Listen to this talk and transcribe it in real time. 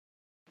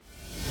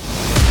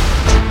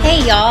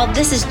Hey y'all,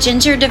 this is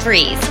Ginger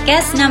DeVries,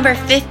 guest number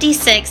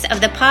 56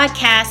 of the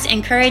podcast,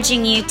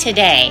 encouraging you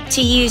today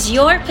to use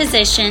your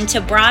position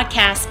to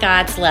broadcast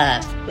God's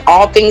love.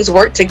 All things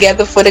work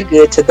together for the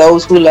good to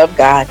those who love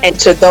God and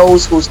to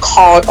those who's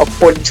called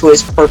according to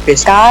his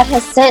purpose. God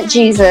has sent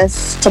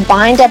Jesus to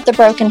bind up the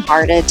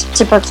brokenhearted,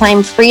 to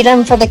proclaim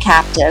freedom for the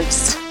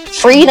captives.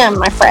 Freedom,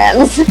 my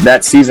friends.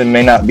 That season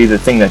may not be the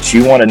thing that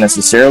you wanted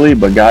necessarily,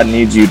 but God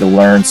needs you to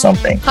learn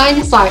something.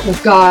 Hindsight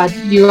with God,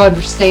 you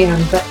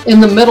understand, but in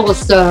the middle of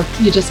stuff,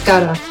 you just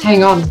gotta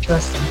hang on and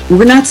trust him.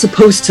 We're not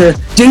supposed to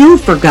do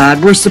for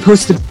God. We're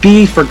supposed to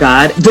be for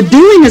God. The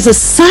doing is a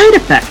side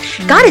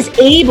effect. God is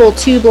able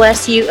to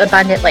bless you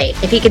abundantly.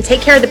 If he can take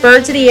care of the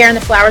birds of the air and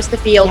the flowers of the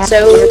field,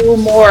 so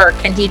more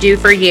can he do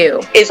for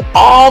you. It's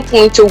all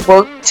going to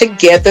work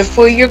together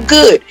for your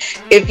good.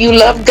 If you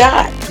love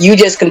God, you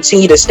just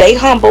continue to stay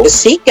humble,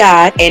 seek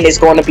God, and it's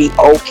going to be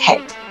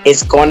okay.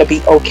 It's going to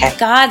be okay.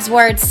 God's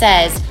word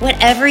says,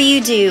 whatever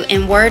you do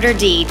in word or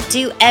deed,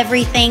 do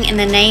everything in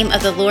the name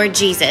of the Lord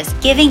Jesus,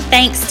 giving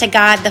thanks to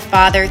God the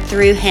Father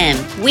through him.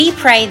 We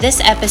pray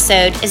this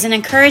episode is an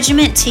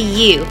encouragement to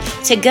you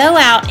to go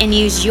out and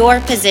use your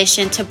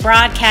position to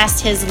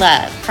broadcast his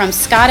love. From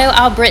Scotto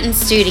Albritton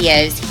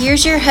Studios,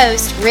 here's your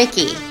host,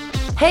 Ricky.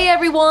 Hey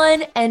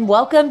everyone, and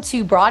welcome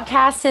to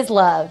Broadcast His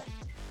Love.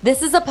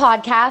 This is a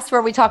podcast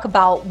where we talk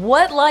about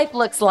what life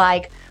looks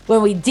like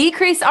when we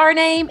decrease our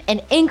name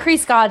and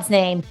increase God's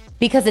name,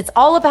 because it's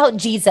all about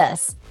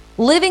Jesus,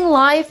 living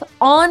life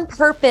on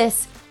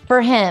purpose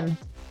for him.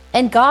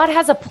 And God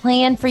has a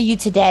plan for you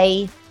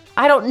today.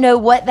 I don't know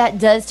what that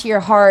does to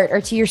your heart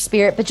or to your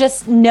spirit, but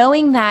just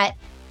knowing that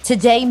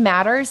today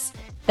matters,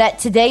 that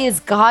today is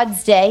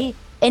God's day,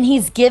 and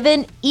he's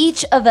given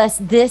each of us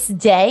this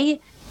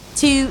day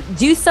to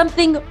do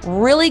something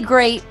really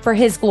great for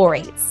his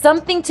glory.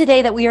 Something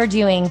today that we are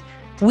doing,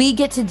 we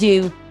get to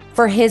do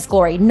for his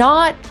glory,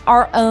 not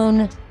our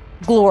own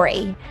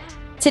glory.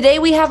 Today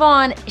we have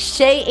on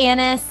Shay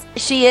Annis.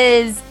 She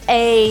is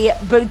a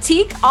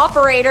boutique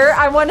operator.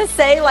 I want to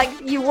say, like,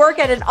 you work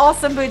at an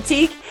awesome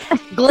boutique,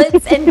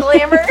 Glitz and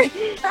Glamour.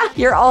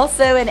 You're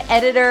also an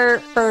editor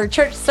for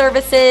church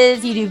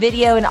services. You do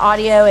video and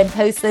audio and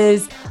post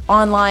those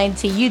online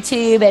to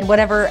YouTube and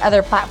whatever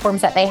other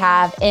platforms that they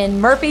have in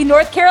Murphy,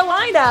 North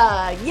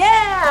Carolina.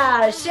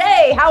 Yeah,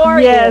 Shay, how are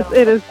you? Yes,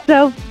 it is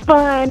so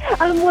fun.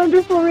 I'm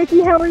wonderful,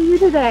 Ricky. How are you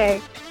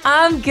today?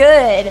 I'm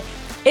good.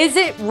 Is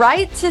it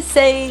right to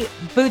say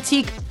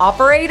boutique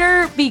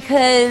operator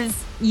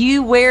because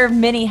you wear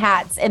many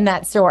hats in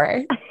that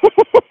store?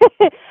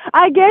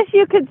 I guess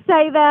you could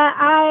say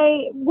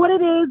that. What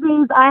it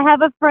is I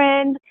have a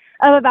friend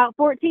of about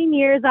 14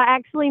 years. I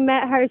actually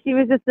met her. She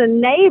was just a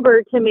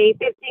neighbor to me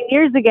 15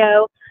 years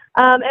ago.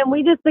 And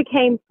we just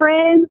became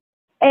friends.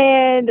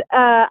 And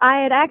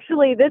I had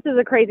actually, this is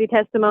a crazy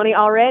testimony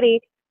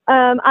already.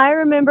 I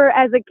remember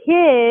as a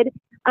kid,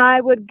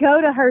 I would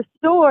go to her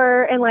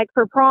store and, like,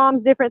 for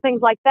proms, different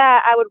things like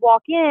that, I would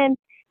walk in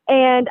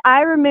and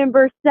I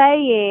remember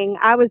saying,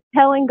 I was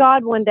telling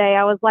God one day,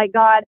 I was like,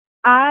 God,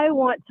 I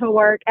want to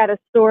work at a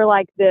store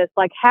like this.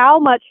 Like, how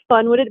much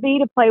fun would it be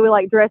to play with,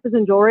 like, dresses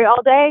and jewelry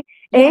all day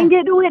and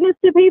get to witness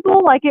to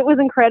people? Like, it was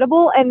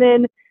incredible. And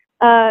then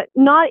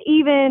not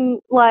even,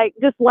 like,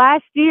 just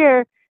last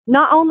year,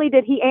 not only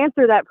did he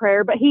answer that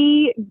prayer, but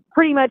he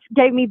pretty much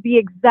gave me the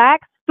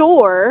exact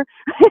store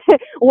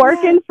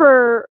working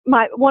for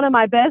one of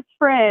my best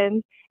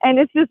friends. And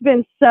it's just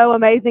been so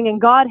amazing. And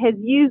God has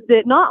used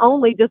it not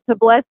only just to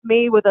bless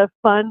me with a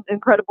fun,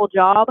 incredible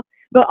job,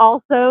 but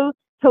also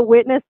to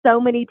witness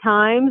so many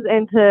times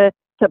and to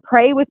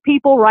pray with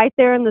people right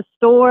there in the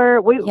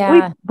store. We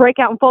break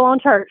out in full-on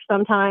church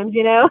sometimes,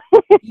 you know.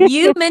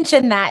 You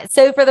mentioned that.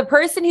 So for the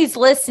person who's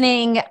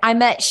listening, I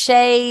met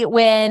Shay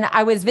when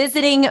I was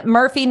visiting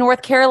Murphy,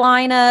 North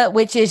Carolina,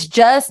 which is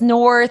just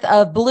north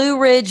of Blue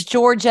Ridge,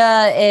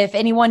 Georgia, if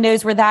anyone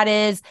knows where that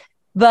is.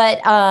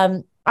 But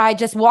I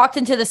just walked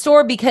into the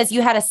store because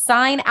you had a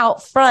sign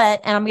out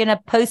front, and I'm going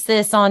to post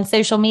this on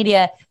social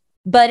media.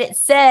 But it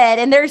said,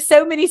 and there's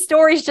so many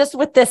stories just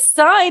with the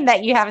sign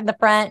that you have in the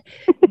front,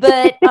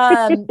 but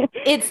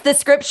it's the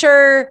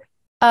scripture,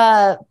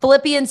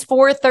 Philippians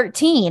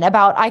 4:13,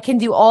 about I can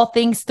do all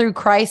things through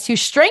Christ who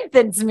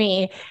strengthens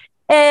me.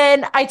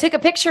 And I took a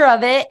picture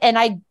of it, and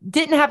I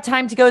didn't have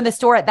time to go in the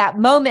store at that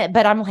moment,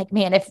 but I'm like,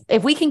 man,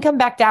 if we can come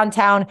back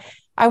downtown,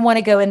 I want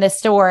to go in the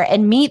store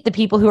and meet the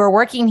people who are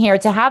working here,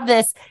 to have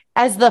this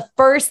as the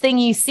first thing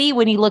you see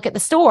when you look at the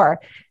store.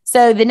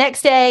 So the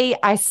next day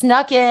I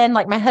snuck in,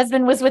 like my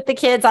husband was with the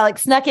kids. I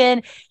snuck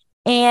in,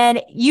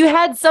 and you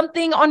had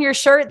something on your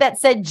shirt that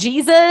said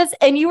Jesus.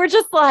 And you were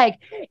just like,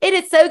 it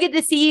is so good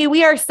to see you.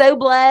 We are so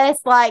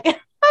blessed. Like, I'm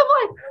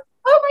like,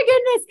 oh my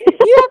goodness,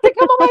 you have to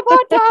come on my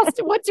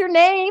podcast. What's your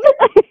name?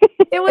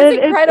 It was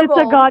incredible.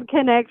 It's a God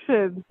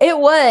connection. It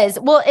was.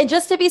 Well, and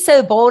just to be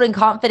so bold and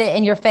confident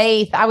in your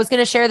faith, I was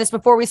going to share this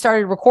before we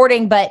started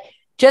recording, but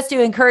just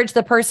to encourage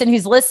the person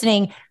who's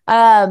listening,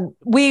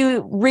 we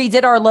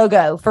redid our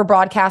logo for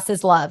Broadcast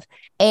His Love.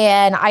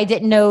 And I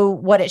didn't know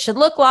what it should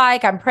look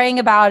like. I'm praying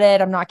about it.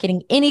 I'm not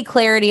getting any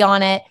clarity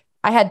on it.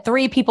 I had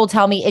 3 people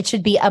tell me it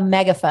should be a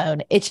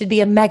megaphone. It should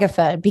be a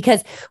megaphone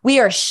because we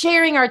are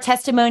sharing our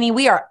testimony.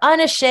 We are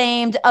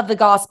unashamed of the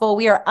gospel.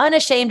 We are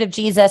unashamed of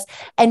Jesus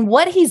and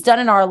what he's done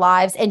in our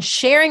lives, and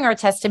sharing our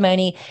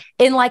testimony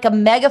in like a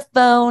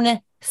megaphone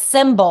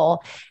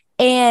symbol.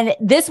 And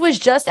this was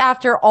just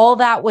after all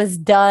that was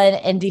done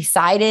and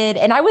decided.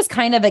 And I was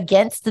kind of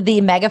against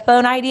the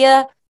megaphone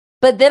idea,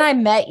 but then I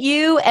met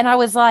you and I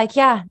was like,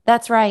 yeah,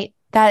 that's right.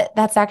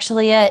 That's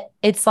actually it.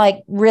 It's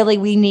like, really,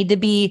 we need to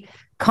be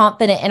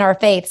confident in our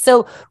faith.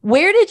 So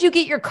where did you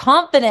get your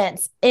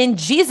confidence in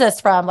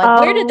Jesus from?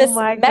 Like, where did this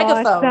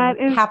megaphone that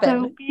is happen?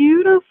 so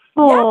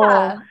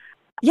beautiful.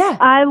 Yeah.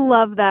 I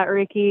love that,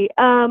 Ricky.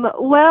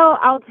 Well,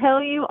 I'll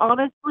tell you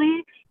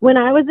honestly, when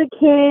I was a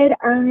kid,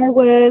 I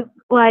was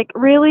like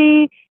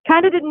really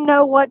kind of didn't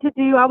know what to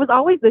do. I was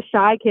always the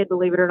shy kid,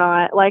 believe it or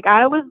not. Like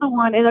I was the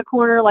one in the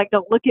corner, like,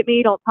 don't look at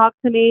me, don't talk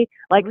to me,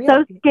 like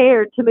so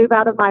scared to move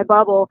out of my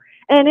bubble.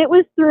 And it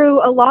was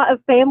through a lot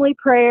of family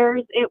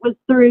prayers. It was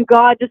through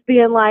God just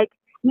being like,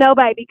 no,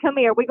 baby, come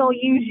here. We're going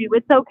to use you.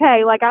 It's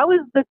okay. Like I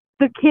was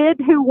the kid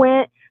who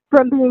went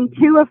from being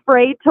too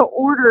afraid to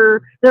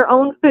order their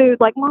own food,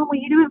 like, Mom, will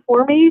you do it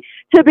for me?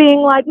 To being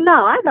like,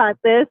 no, I got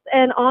this.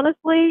 And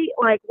honestly,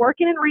 like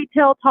working in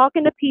retail,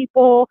 talking to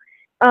people,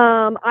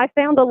 I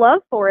found a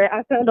love for it.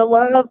 I found a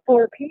love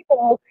for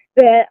people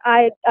that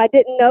I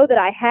didn't know that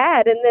I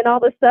had. And then all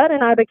of a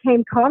sudden I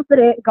became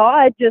confident.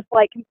 God just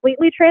like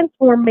completely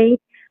transformed me.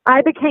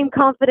 I became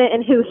confident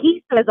in who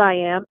he says I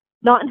am,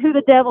 not in who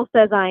the devil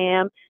says I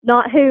am,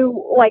 not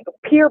who like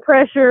peer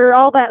pressure,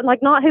 all that,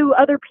 like not who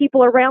other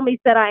people around me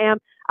said I am.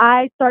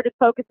 I started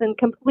focusing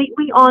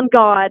completely on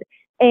God.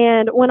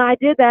 And when I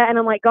did that, and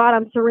I'm like, God,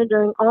 I'm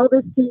surrendering all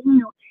this to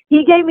you,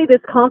 he gave me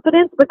this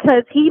confidence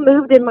because he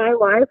moved in my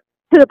life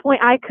to the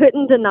point I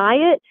couldn't deny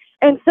it.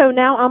 And so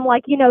now I'm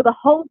like, the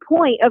whole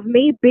point of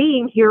me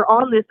being here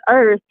on this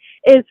earth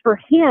is for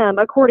him,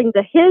 according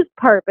to his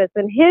purpose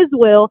and his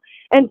will.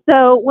 And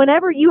so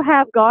whenever you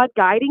have God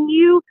guiding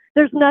you,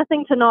 there's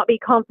nothing to not be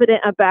confident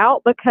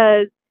about,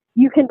 because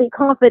you can be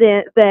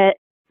confident that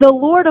the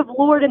Lord of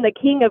Lords and the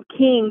King of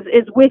Kings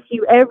is with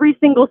you every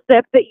single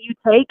step that you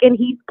take, and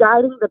he's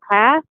guiding the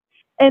path,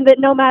 and that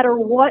no matter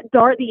what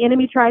dart the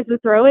enemy tries to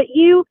throw at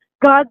you,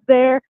 God's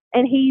there,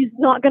 and he's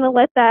not going to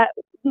let that,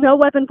 no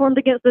weapon formed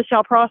against us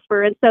shall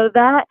prosper. And so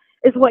that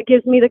is what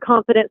gives me the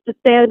confidence to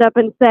stand up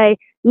and say,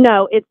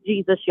 no, it's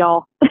Jesus,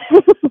 y'all.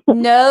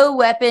 No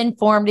weapon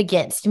formed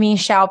against me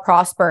shall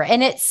prosper.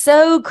 And it's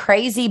so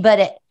crazy,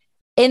 but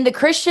in the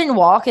Christian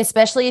walk,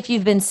 especially if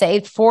you've been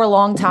saved for a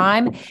long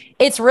time,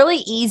 it's really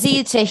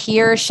easy to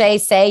hear Shay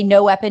say,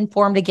 no weapon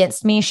formed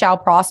against me shall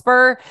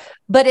prosper.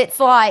 But it's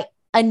like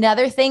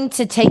another thing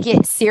to take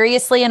it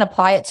seriously and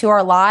apply it to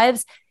our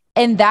lives.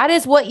 And that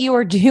is what you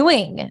are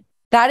doing.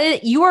 That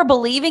is, you are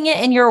believing it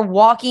and you're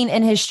walking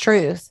in his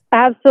truth.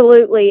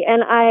 Absolutely.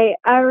 And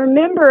I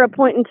remember a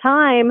point in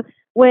time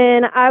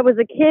when I was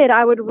a kid,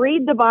 I would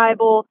read the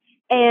Bible,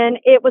 and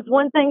it was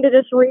one thing to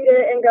just read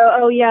it and go,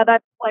 oh yeah,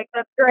 that's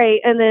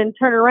great. And then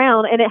turn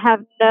around and it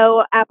have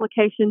no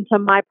application to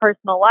my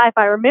personal life.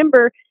 I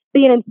remember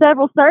being in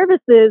several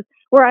services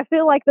where I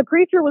feel like the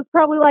preacher was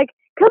probably like,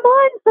 come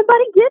on,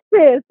 somebody get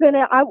this. And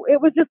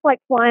it was just like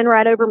flying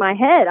right over my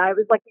head. I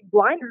was like, these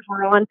blinders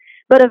were on.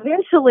 But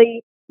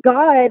eventually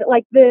God,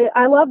 like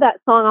I love that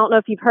song. I don't know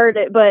if you've heard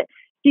it, but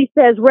she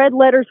says, red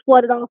letters flew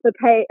off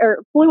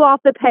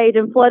the page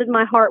and flooded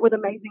my heart with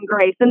amazing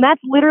grace. And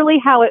that's literally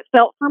how it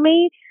felt for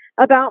me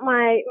about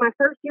my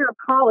first year of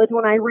college.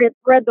 When I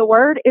read the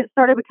word, it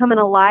started becoming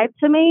alive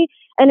to me.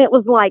 And it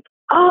was like,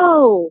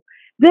 oh,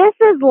 this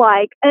is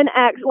like an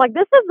act, like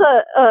this is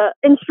a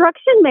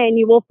instruction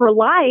manual for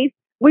life.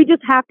 We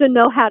just have to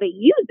know how to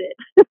use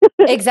it.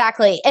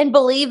 Exactly. And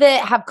believe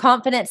it, have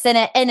confidence in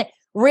it, and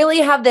really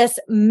have this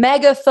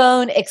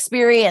megaphone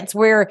experience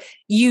where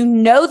you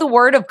know the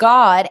word of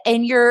God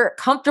and you're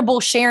comfortable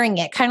sharing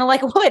it. Kind of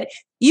like what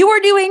you are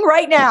doing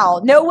right now.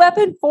 No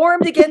weapon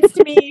formed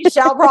against me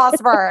shall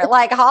prosper.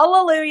 Like,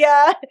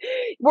 hallelujah.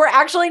 We're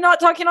actually not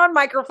talking on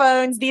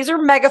microphones. These are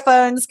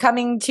megaphones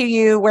coming to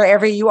you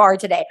wherever you are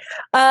today.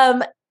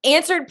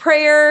 Answered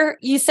prayer.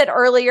 You said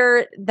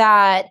earlier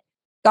that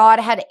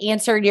God had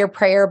answered your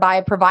prayer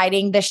by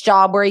providing this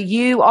job where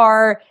you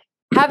are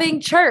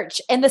having church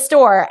in the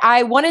store.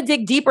 I want to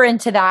dig deeper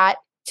into that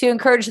to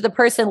encourage the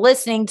person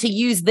listening to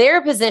use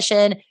their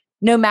position,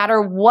 no matter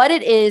what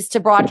it is, to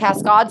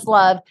broadcast God's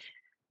love.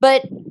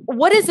 But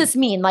what does this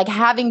mean? Like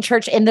having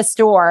church in the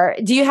store?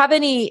 Do you have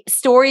any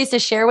stories to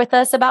share with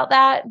us about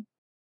that?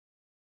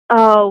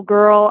 Oh,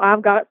 girl,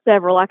 I've got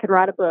several. I could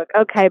write a book.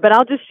 Okay, but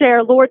I'll just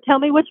share. Lord, tell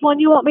me which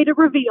one you want me to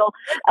reveal.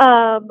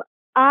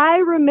 I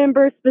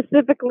remember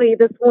specifically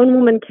this one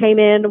woman came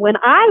in when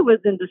I was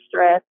in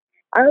distress.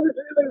 I was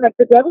really like,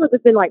 the devil had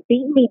just been like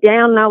beating me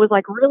down, and I was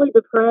like really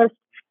depressed.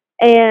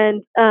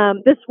 And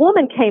this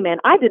woman came in.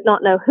 I did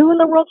not know who in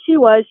the world she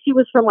was. She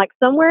was from like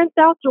somewhere in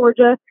South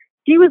Georgia.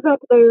 She was up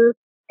there,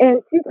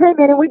 and she came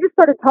in, and we just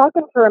started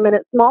talking for a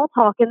minute, small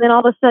talk. And then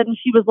all of a sudden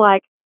she was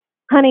like,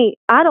 honey,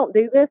 I don't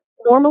do this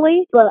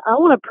normally, but I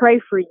want to pray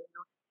for you.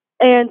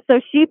 And so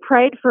she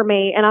prayed for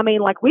me. And I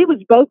mean, like, we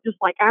was both just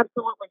like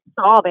absolutely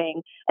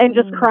sobbing and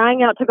just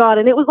crying out to God.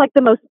 And it was like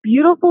the most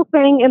beautiful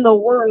thing in the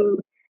world.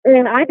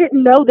 And I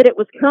didn't know that it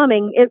was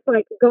coming. It's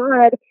like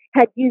God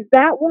had used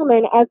that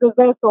woman as a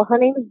vessel. Her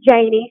name is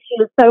Janie.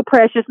 She is so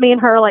precious. Me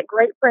and her are like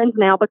great friends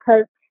now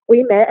because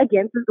we met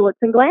again through Glitz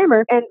and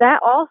Glamour. And that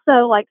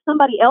also, like,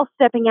 somebody else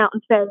stepping out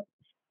and saying,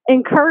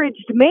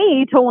 encouraged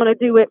me to want to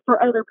do it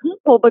for other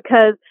people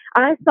because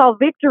I saw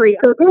victory.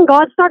 So then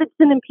God started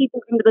sending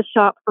people into the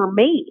shop for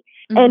me.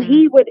 And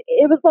it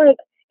was like,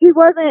 he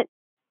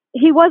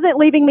wasn't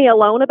leaving me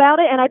alone about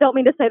it. And I don't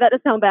mean to say that to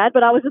sound bad,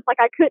 but I was just like,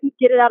 I couldn't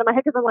get it out of my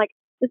head because I'm like,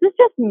 is this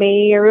just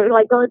me? Or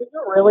like, God, do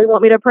you really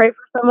want me to pray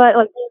for somebody?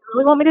 Like, do you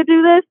really want me to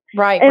do this?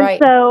 Right. And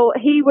so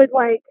he would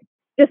like,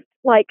 just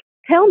like,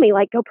 tell me,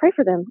 like, go pray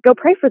for them, go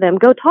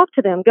talk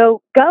to them,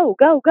 go.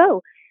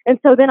 And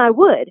so then I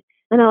would.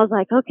 And I was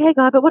like, okay,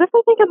 God, but what if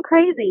they think I'm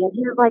crazy? And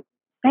he was like,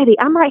 baby,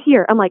 I'm right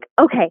here. I'm like,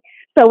 okay.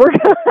 So we're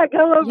going to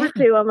go over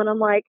to him. And I'm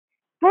like,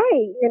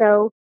 hey,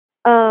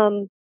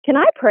 can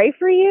I pray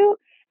for you?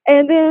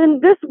 And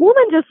then this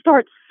woman just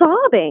starts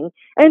sobbing.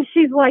 And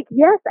she's like,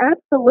 yes,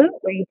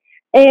 absolutely.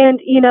 And,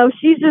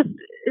 she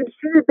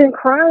had been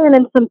crying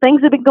and some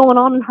things had been going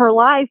on in her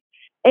life.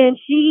 And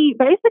she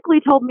basically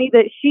told me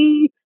that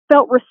she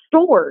felt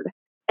restored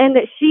and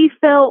that she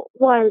felt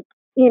like,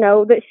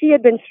 that she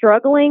had been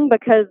struggling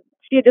because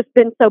she had just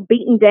been so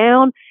beaten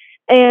down.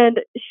 And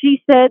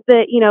she said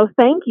that,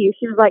 thank you.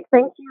 She was like,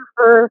 thank you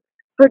for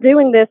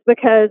doing this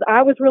because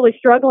I was really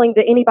struggling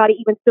that anybody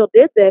even still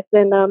did this.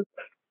 And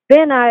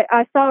then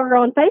I saw her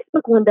on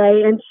Facebook one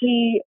day and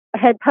she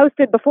had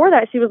posted before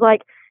that. She was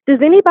like, does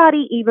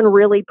anybody even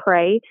really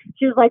pray?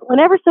 She was like,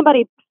 whenever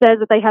somebody says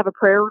that they have a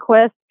prayer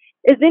request,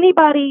 does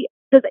anybody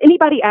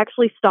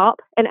actually stop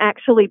and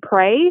actually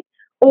pray?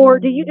 Or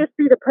do you just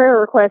see the prayer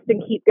request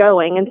and keep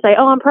going and say,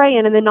 oh, I'm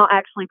praying, and then not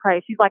actually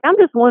pray? She's like, I'm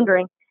just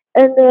wondering.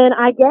 And then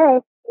I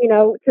guess,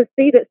 to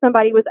see that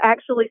somebody was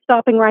actually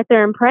stopping right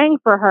there and praying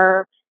for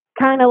her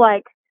kind of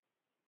like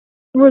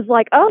was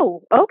like,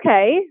 oh,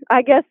 okay,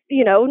 I guess,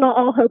 not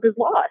all hope is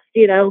lost,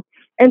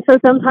 And so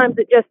sometimes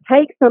it just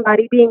takes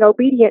somebody being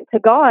obedient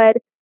to God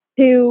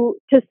to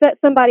set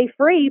somebody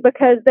free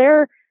because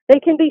they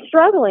can be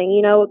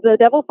struggling. The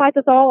devil fights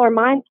us all, our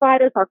minds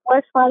fight us, our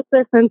flesh fights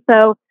us. And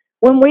so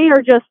when we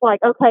are just like,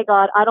 okay,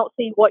 God, I don't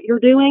see what you're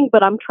doing,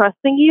 but I'm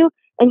trusting you,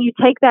 and you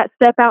take that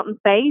step out in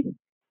faith,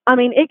 I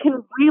mean, it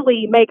can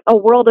really make a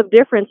world of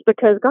difference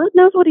because God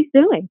knows what he's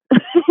doing.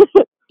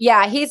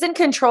 Yeah, he's in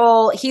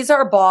control. He's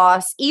our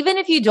boss. Even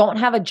if you don't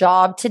have a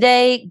job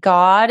today,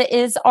 God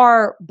is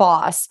our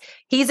boss.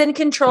 He's in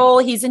control.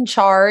 He's in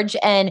charge.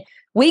 And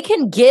we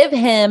can give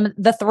him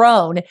the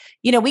throne.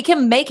 We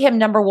can make him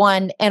number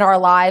one in our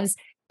lives.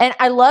 And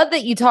I love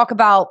that you talk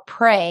about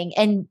praying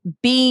and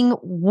being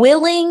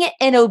willing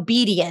and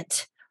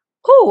obedient.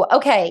 Ooh,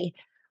 okay.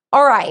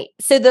 All right.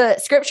 So the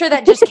scripture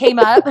that just came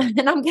up,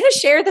 and I'm going to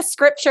share the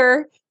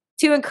scripture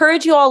to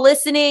encourage you all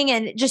listening,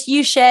 and just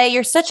you, Shay,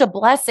 you're such a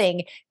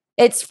blessing.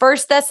 It's 1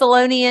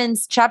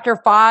 Thessalonians chapter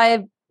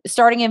 5,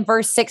 starting in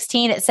verse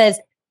 16. It says,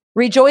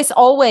 rejoice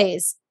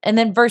always. And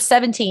then verse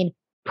 17,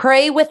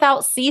 pray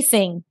without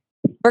ceasing.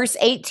 Verse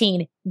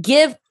 18,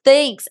 give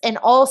thanks in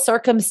all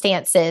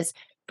circumstances,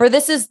 for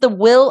this is the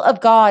will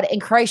of God in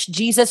Christ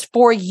Jesus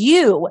for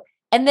you.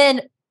 And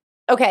then,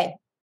 okay,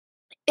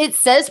 it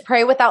says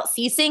pray without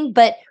ceasing,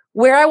 but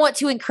where I want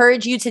to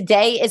encourage you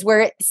today is where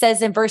it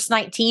says in verse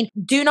 19,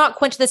 do not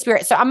quench the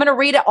spirit. So I'm going to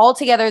read it all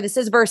together. This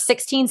is verse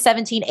 16,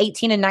 17,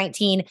 18, and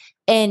 19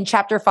 in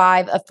chapter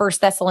 5 of 1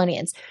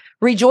 Thessalonians.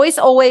 Rejoice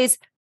always,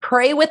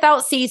 pray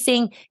without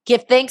ceasing,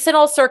 give thanks in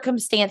all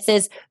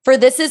circumstances, for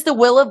this is the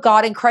will of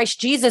God in Christ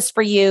Jesus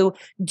for you.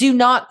 Do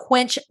not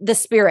quench the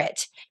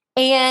spirit.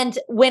 And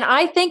when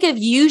I think of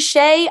you,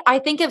 Shay, I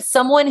think of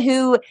someone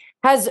who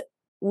has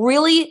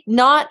really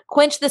not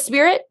quenched the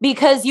spirit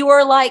because you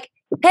are like,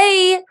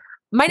 hey,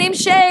 my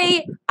name's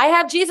Shay. I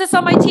have Jesus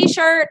on my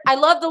t-shirt. I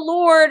love the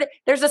Lord.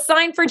 There's a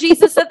sign for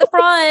Jesus at the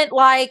front.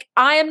 Like,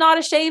 I am not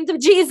ashamed of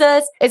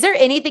Jesus. Is there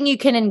anything you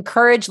can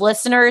encourage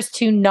listeners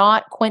to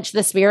not quench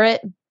the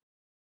spirit?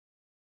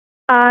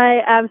 I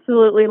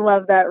absolutely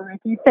love that,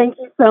 Ricky. Thank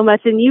you so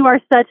much. And you are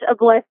such a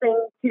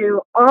blessing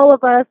to all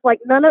of us. Like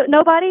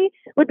nobody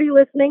would be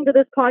listening to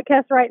this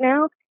podcast right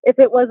now if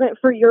it wasn't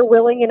for your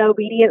willing and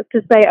obedience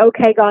to say,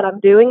 okay, God, I'm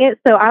doing it.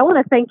 So I want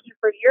to thank you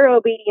for your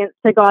obedience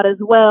to God as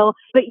well.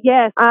 But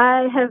yes,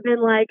 I have been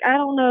like, I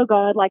don't know,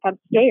 God, like I'm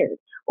scared.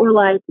 Or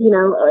like,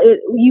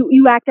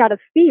 you act out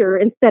of fear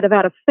instead of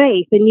out of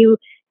faith. And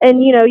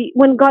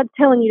when God's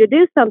telling you to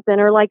do something,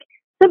 or like,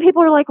 some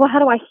people are like, well, how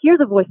do I hear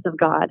the voice of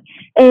God?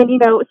 And,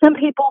 some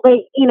people,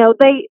 they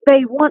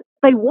want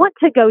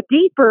to go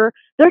deeper.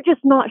 They're just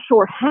not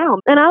sure how.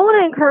 And I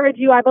want to encourage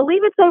you. I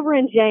believe it's over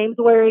in James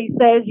where he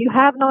says, you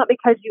have not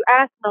because you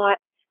ask not.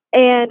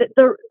 And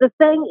the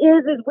thing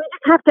is we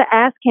just have to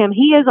ask him.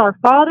 He is our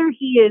Father.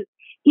 He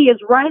is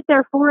right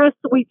there for us.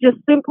 We just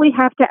simply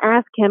have to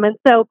ask him. And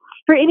so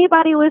for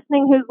anybody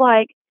listening who's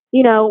like,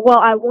 well,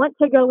 I want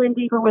to go in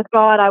deeper with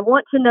God. I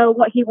want to know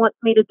what he wants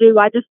me to do.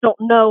 I just don't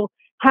know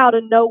how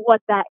to know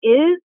what that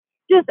is.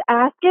 Just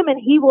ask him and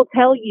he will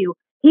tell you.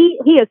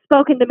 He has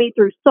spoken to me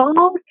through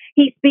songs.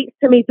 He speaks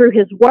to me through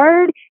his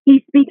word.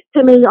 He speaks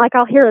to me like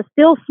I'll hear a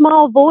still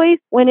small voice.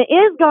 When it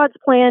is God's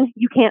plan,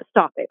 you can't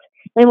stop it.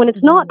 And when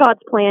it's not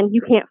God's plan,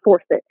 you can't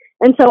force it.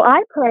 And so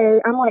I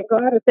pray, I'm like,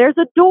 God, if there's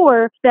a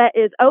door that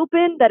is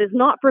open, that is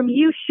not from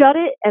you, shut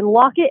it and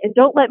lock it and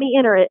don't let me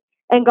enter it.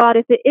 And God,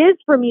 if it is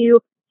from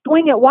you,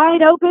 swing it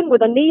wide open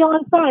with a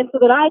neon sign so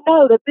that I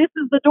know that this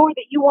is the door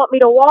that you want me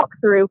to walk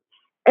through.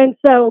 And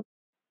so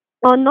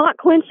on not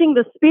quenching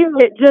the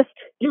spirit, just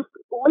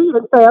leave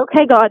and say,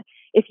 okay, God,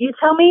 if you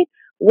tell me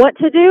what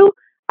to do,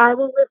 I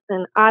will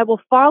listen. I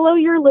will follow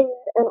your lead,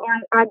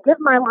 and I give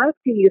my life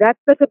to you. That's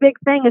such a big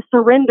thing, is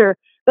surrender.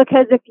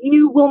 Because if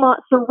you will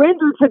not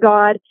surrender to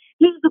God,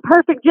 he's the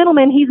perfect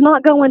gentleman. He's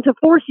not going to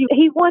force you.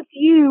 He wants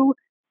you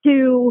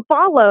to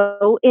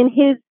follow in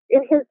his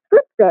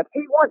footsteps.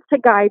 He wants to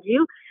guide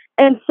you.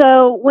 And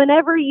so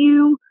whenever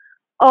you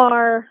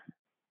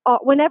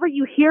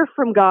hear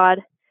from God,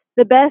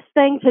 the best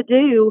thing to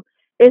do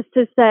is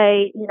to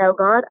say,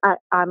 God,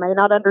 I may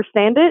not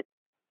understand it,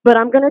 but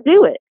I'm going to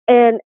do it.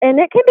 And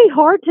it can be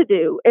hard to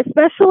do,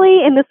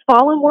 especially in this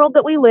fallen world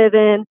that we live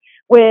in,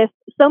 with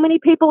so many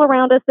people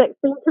around us that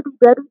seem to be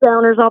Debbie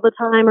Downers all the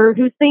time, or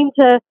who seem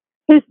to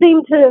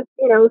think that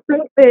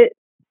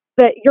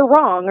you're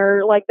wrong,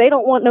 or like they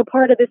don't want no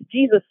part of this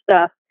Jesus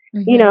stuff,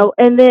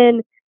 and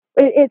then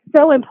it's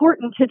so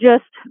important to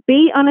just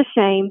be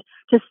unashamed,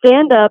 to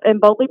stand up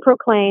and boldly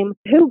proclaim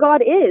who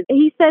God is.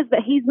 He says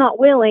that he's not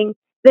willing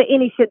that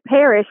any should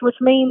perish, which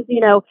means,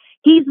 he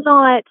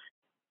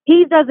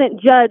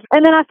doesn't judge.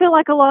 And then I feel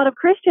like a lot of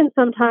Christians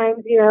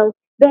sometimes,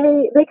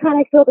 they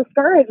kind of feel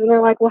discouraged, and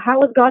they're like, well,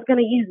 how is God going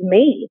to use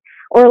me?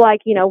 Or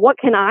like, what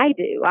can I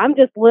do? I'm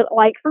just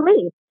like, for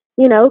me,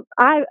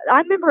 I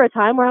remember a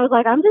time where I was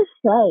like, I'm just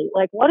Shay.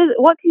 Like,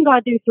 what can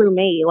God do through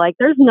me? Like,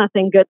 there's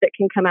nothing good that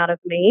can come out of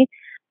me.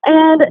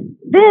 And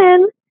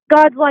then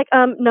God's like,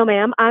 no,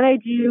 ma'am, I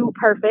made you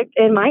perfect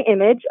in my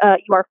image.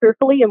 You are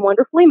fearfully and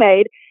wonderfully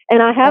made,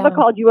 and I have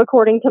called you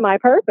according to my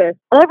purpose.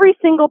 Every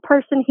single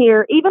person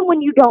here, even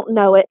when you don't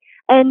know it.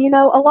 And,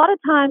 a lot of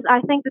times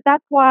I think that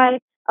that's why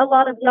a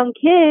lot of young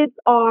kids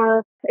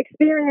are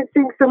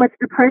experiencing so much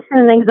depression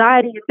and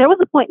anxiety. There was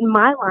a point in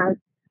my life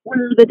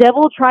where the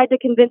devil tried to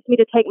convince me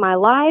to take my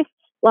life.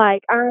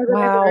 Like, I remember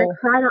I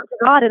cried out to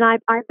God, and I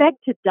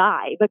begged to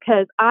die,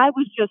 because I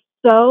was just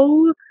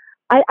so...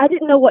 I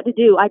didn't know what to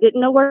do. I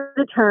didn't know where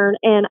to turn,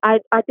 and I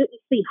didn't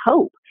see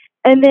hope.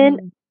 And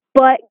then,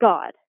 but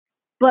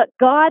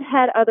God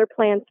had other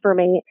plans for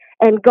me,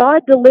 and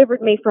God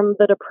delivered me from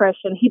the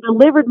depression. He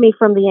delivered me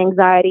from the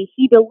anxiety.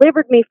 He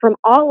delivered me from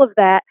all of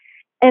that.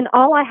 And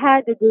all I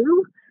had to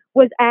do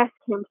was ask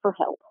him for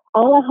help.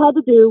 All I had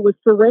to do was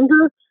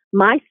surrender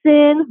my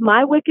sin,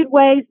 my wicked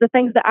ways, the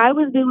things that I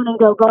was doing, and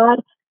go,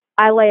 God,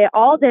 I lay it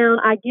all down.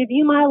 I give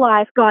you my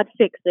life. God,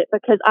 fix it,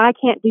 because I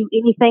can't do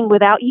anything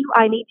without you.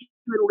 I need you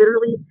in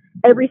literally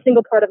every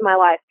single part of my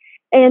life.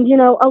 And,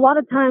 a lot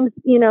of times,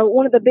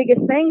 one of the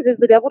biggest things is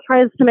the devil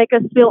tries to make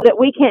us feel that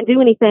we can't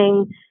do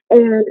anything.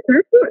 And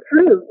that's not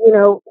true.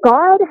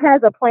 God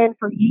has a plan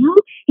for you.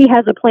 He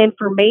has a plan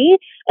for me.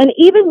 And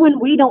even when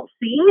we don't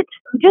see it,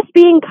 just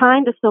being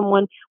kind to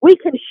someone, we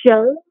can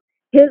show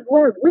his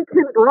love. We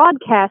can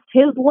broadcast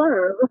his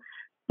love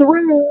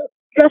through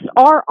just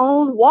our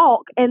own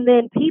walk. And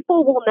then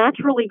people will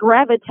naturally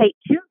gravitate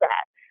to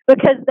that,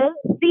 because they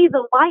see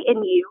the light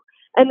in you.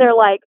 And they're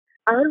like,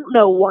 I don't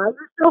know why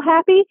you're so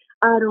happy.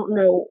 I don't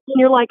know. And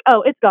you're like,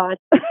 oh, it's God.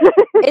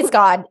 It's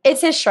God.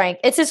 It's his strength.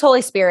 It's his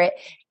Holy Spirit.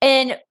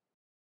 And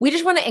we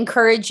just want to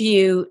encourage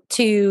you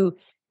to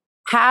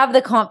have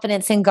the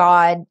confidence in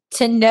God,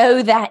 to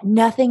know that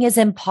nothing is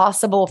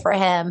impossible for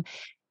him.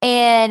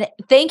 And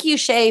thank you,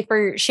 Shay,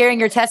 for sharing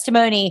your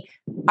testimony.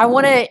 I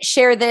want to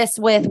share this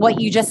with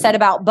what you just said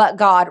about but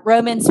God.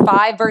 Romans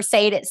 5, verse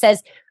 8, it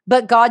says,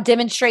 but God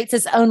demonstrates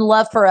his own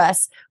love for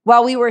us.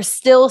 While we were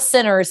still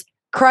sinners,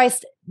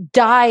 Christ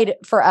died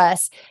for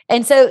us.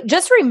 And so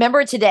just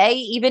remember today,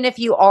 even if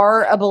you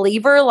are a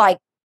believer, like,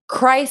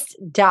 Christ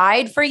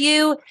died for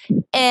you,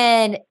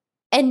 and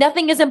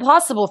nothing is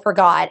impossible for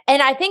God.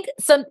 And I think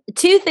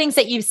two things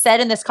that you've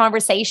said in this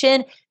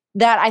conversation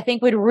that I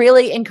think would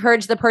really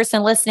encourage the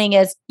person listening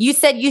is, you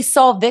said you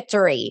saw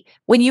victory.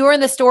 When you were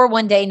in the store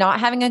one day, not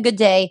having a good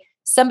day,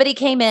 somebody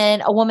came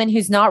in, a woman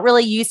who's not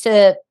really used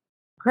to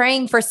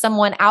praying for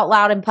someone out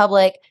loud in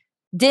public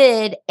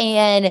did,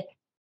 and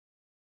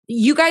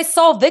you guys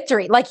saw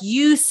victory. Like,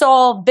 you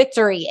saw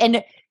victory,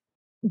 and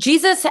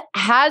Jesus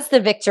has the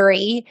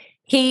victory.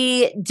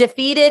 He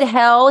defeated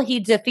hell.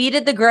 He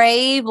defeated the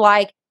grave.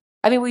 Like,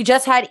 I mean, we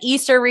just had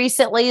Easter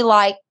recently.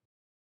 Like,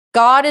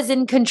 God is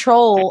in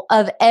control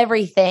of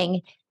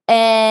everything,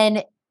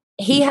 and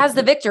he has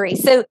the victory.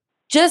 So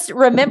just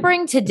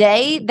remembering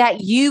today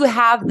that you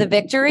have the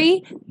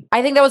victory,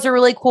 I think that was a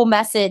really cool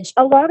message.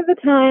 A lot of the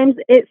times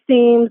it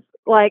seems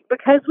like,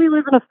 because we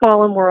live in a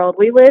fallen world,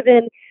 we live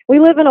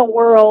in a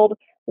world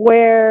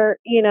where,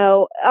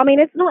 I mean,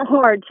 it's not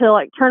hard to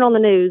like turn on the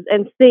news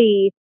and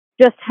see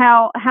just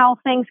how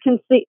things can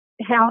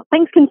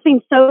seem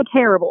so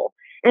terrible,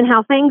 and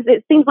how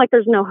it seems like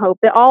there's no hope,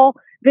 that all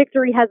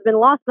victory has been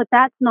lost. But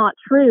that's not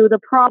true. The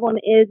problem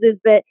is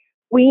that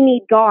we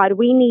need God.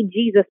 We need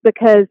Jesus,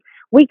 because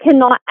we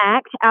cannot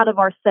act out of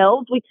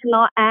ourselves. We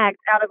cannot act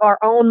out of our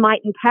own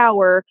might and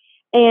power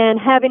and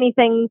have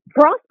anything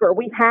prosper.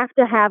 We have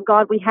to have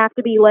God. We have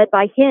to be led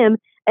by Him.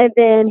 And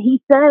then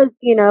He says,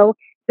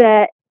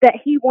 that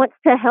He wants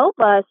to help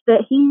us,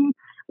 that He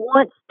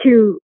wants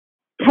to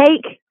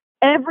take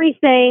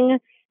everything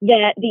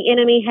that the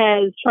enemy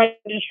has tried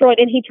to destroy,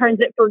 and He turns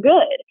it for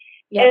good.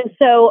 Yep. And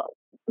so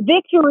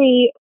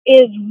victory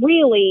is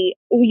really,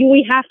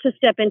 we have to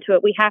step into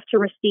it. We have to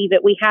receive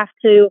it. We have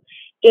to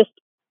just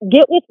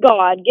get with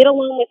God, get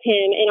alone with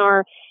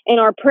Him in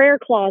our prayer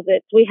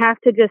closets. We have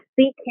to just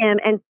seek Him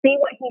and see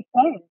what He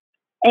says,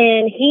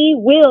 and He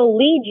will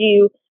lead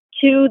you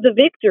to the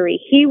victory.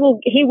 He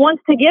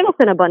wants to give us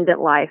an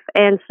abundant life.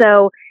 And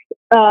so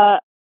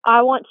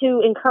I want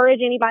to encourage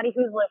anybody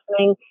who's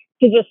listening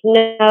to just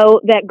know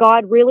that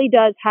God really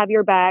does have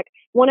your back.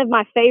 One of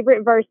my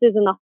favorite verses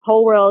in the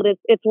whole world,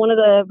 it's one of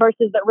the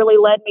verses that really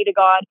led me to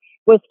God,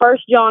 was 1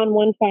 John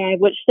 1:5,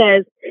 which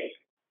says,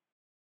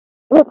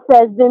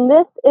 "Then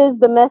this is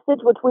the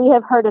message which we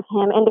have heard of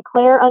Him, and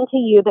declare unto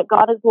you that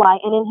God is light,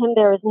 and in Him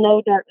there is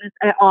no darkness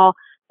at all."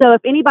 So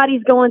if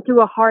anybody's going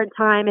through a hard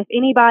time, if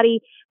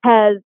anybody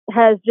has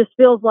just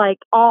feels like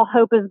all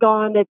hope is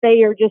gone, that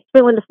they are just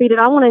feeling defeated,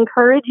 I want to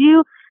encourage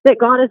you that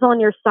God is on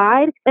your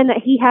side, and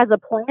that He has a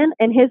plan,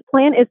 and His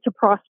plan is to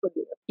prosper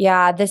you.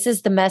 Yeah, this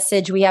is the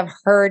message we have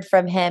heard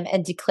from Him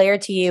and declare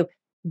to you.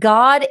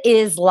 God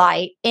is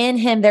light. In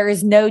Him, there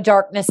is no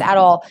darkness at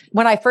all.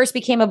 When I first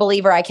became a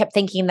believer, I kept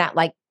thinking that,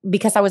 like,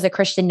 because I was a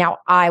Christian, now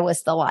I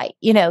was the light,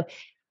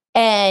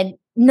 and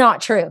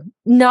not true.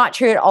 Not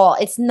true at all.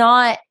 It's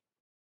not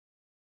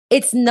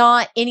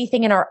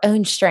anything in our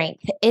own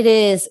strength. It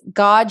is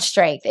God's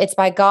strength. It's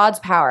by God's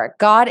power.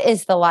 God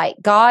is the light.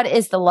 God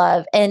is the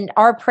love. And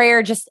our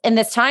prayer just in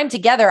this time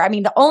together, I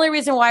mean, the only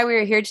reason why we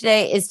are here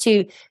today is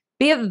to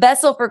be a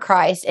vessel for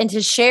Christ and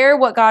to share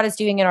what God is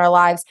doing in our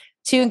lives,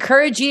 to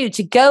encourage you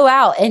to go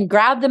out and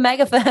grab the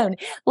megaphone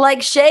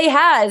like Shay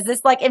has,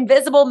 this like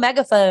invisible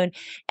megaphone,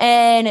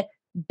 and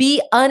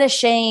be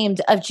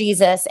unashamed of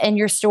Jesus and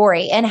your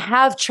story, and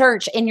have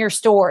church in your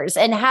stores,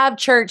 and have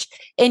church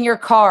in your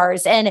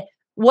cars, and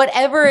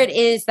whatever it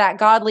is that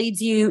God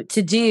leads you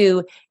to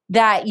do,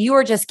 that you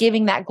are just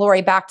giving that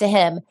glory back to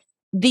Him.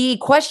 The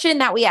question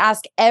that we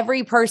ask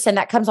every person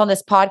that comes on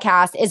this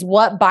podcast is,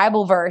 what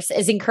Bible verse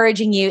is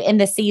encouraging you in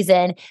this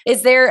season?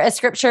 Is there a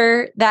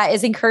scripture that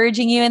is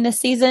encouraging you in this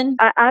season?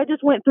 I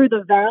just went through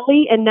the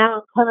valley, and now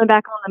I'm coming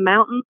back on the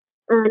mountain,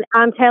 and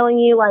I'm telling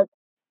you, like,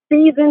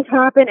 seasons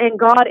happen, and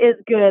God is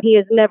good. He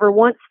has never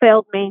once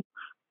failed me.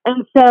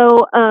 And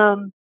so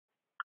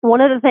one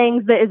of the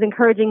things that is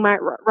encouraging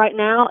right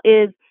now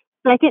is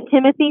 2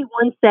 Timothy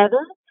 1:7,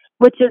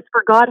 which is,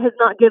 "For God has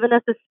not given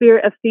us a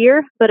spirit of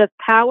fear, but of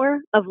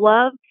power, of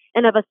love,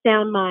 and of a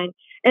sound mind."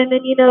 And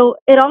then,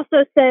 it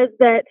also says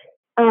that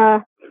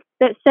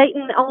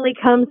Satan only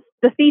comes,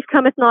 the thief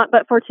cometh not,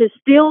 but for to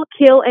steal,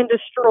 kill, and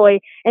destroy.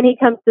 And he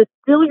comes to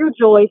steal your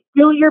joy,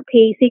 steal your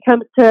peace. He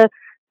comes to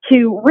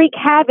wreak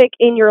havoc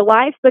in your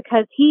life,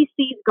 because he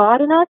sees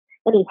God in us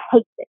and he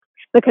hates it,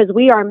 because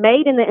we are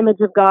made in the image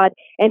of God,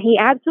 and he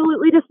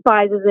absolutely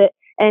despises it,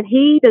 and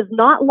he does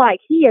not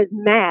he is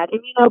mad.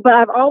 And, but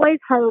I've always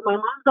heard, my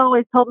mom's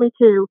always told me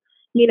too,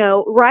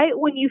 right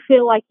when you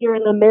feel like you're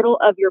in the middle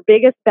of your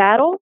biggest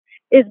battle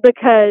is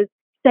because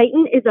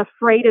Satan is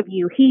afraid of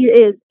you. He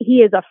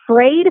is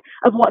afraid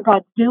of what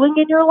God's doing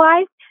in your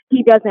life.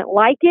 He doesn't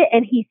like it,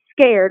 and he's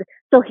scared.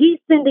 So he's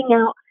sending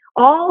out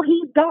all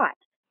he's got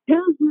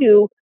to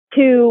you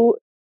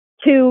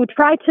to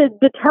try to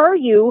deter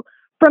you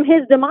from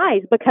his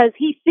demise, because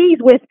he sees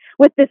with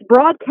this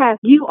broadcast,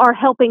 you are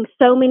helping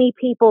so many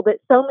people, that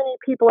so many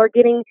people are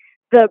getting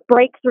the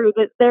breakthrough,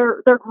 that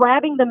they're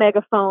grabbing the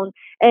megaphone,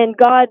 and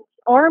God's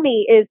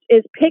army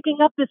is picking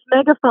up this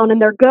megaphone,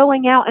 and they're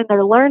going out and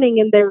they're learning,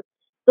 and they're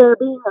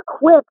being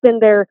equipped,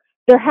 and they're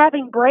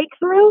having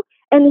breakthrough,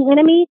 and the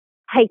enemy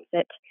hates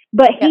it.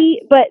 But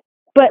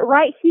but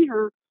right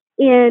here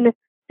in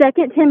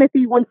 2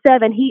 Timothy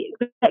 1:7,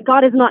 that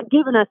God has not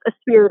given us a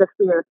spirit of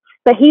fear,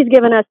 but he's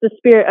given us the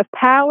spirit of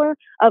power,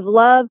 of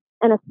love,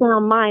 and a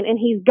sound mind. And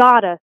he's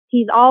got us.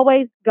 He's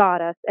always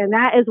got us. And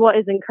that is what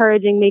is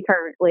encouraging me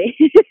currently.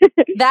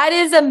 That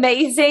is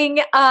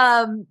amazing.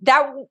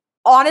 That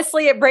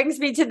honestly, it brings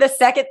me to the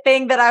second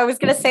thing that I was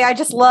going to say I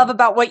just love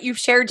about what you've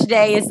shared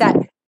today, is that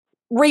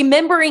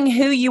remembering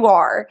who you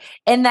are,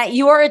 and that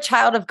you are a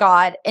child of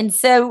God. And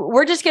so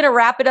we're just going to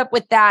wrap it up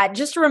with that.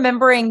 Just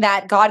remembering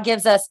that God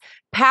gives us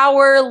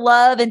power,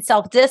 love, and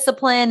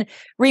self-discipline.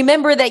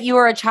 Remember that you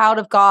are a child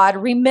of God.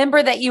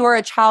 Remember that you are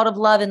a child of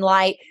love and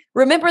light.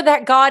 Remember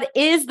that God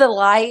is the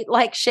light,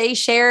 like Shay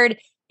shared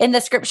in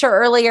the scripture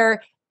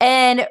earlier.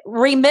 And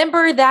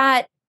remember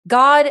that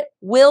God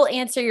will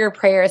answer your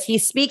prayers.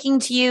 He's speaking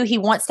to you. He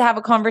wants to have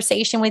a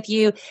conversation with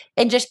you,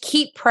 and just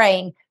keep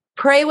praying.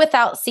 Pray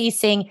without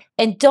ceasing,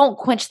 and don't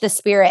quench the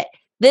Spirit.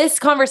 This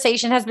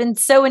conversation has been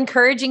so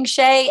encouraging,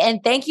 Shay,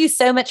 and thank you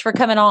so much for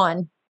coming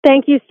on.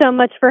 Thank you so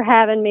much for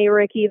having me,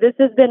 Ricky. This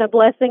has been a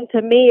blessing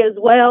to me as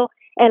well,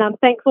 and I'm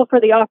thankful for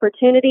the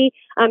opportunity.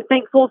 I'm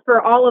thankful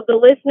for all of the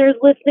listeners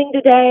listening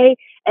today,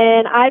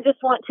 and I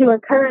just want to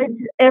encourage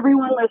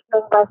everyone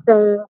listening by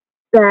saying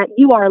that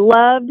you are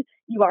loved,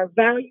 you are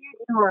valued,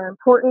 you are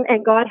important,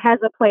 and God has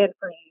a plan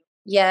for you.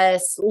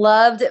 Yes,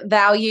 loved,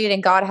 valued,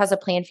 and God has a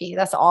plan for you.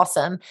 That's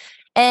awesome.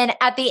 And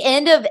at the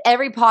end of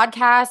every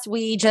podcast,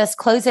 we just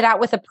close it out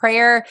with a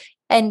prayer.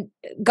 And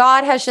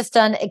God has just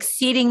done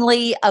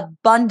exceedingly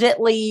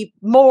abundantly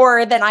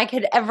more than I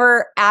could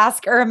ever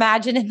ask or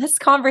imagine in this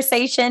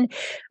conversation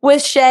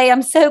with Shay.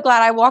 I'm so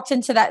glad I walked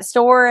into that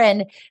store,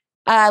 and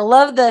I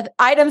love the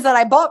items that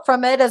I bought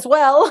from it as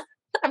well.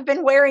 I've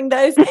been wearing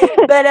those.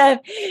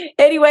 But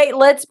anyway,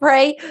 let's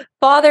pray.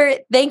 Father,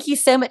 thank you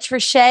so much for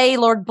Shay.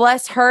 Lord,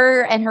 bless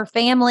her and her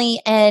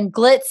family and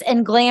Glitz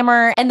and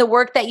Glamour and the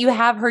work that you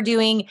have her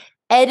doing,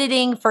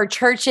 editing for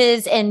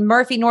churches in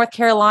Murphy, North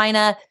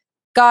Carolina.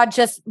 God,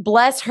 just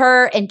bless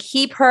her and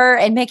keep her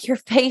and make your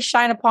face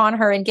shine upon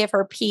her and give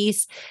her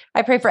peace.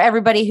 I pray for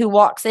everybody who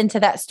walks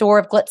into that store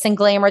of Glitz and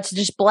Glamour to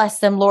just bless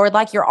them, Lord,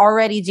 like you're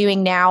already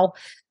doing now.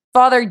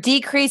 Father,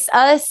 decrease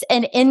us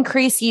and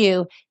increase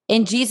you.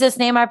 In Jesus'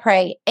 name I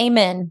pray.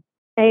 Amen.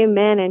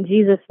 Amen. In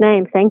Jesus'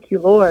 name. Thank you,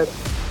 Lord.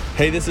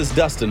 Hey, this is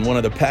Dustin, one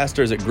of the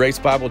pastors at Grace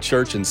Bible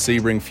Church in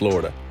Sebring,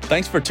 Florida.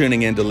 Thanks for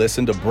tuning in to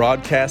listen to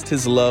Broadcast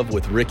His Love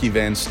with Ricky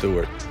Van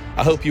Stewart.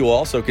 I hope you will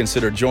also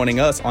consider joining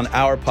us on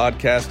our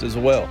podcast as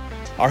well.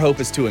 Our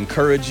hope is to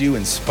encourage you,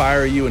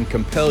 inspire you, and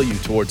compel you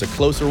towards a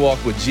closer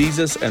walk with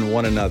Jesus and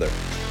one another.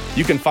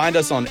 You can find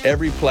us on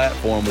every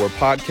platform where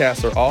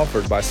podcasts are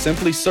offered by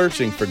simply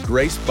searching for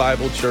Grace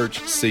Bible Church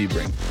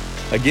Sebring.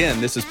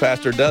 Again, this is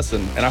Pastor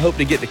Dustin, and I hope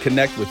to get to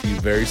connect with you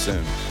very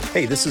soon.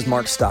 Hey, this is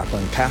Mark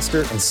Stockland,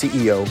 pastor and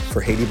CEO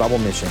for Haiti Bible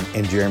Mission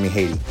in Jeremy,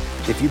 Haiti.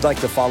 If you'd like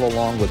to follow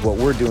along with what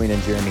we're doing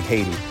in Jeremy,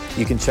 Haiti,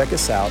 you can check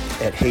us out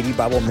at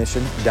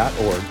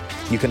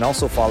HaitiBibleMission.org. You can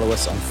also follow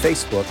us on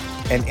Facebook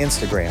and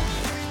Instagram.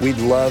 We'd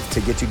love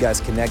to get you guys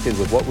connected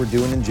with what we're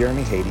doing in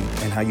Jeremy, Haiti,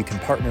 and how you can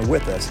partner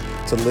with us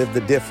to live the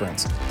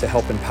difference, to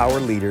help empower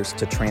leaders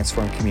to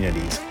transform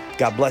communities.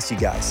 God bless you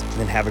guys,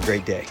 and have a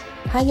great day.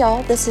 Hi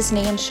y'all, this is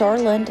Nan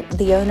Charland,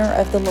 the owner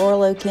of the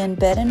Laurel Oak Inn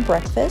Bed and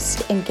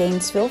Breakfast in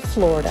Gainesville,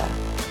 Florida.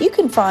 You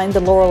can find the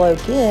Laurel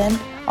Oak Inn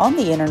on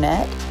the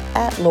internet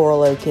at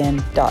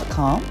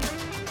laureloakinn.com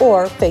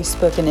or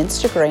Facebook and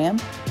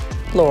Instagram,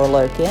 Laurel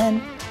Oak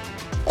Inn.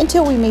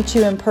 Until we meet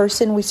you in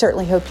person, we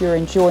certainly hope you're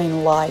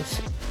enjoying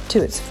life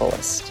to its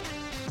fullest.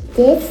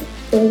 This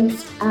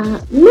is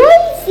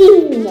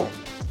amazing!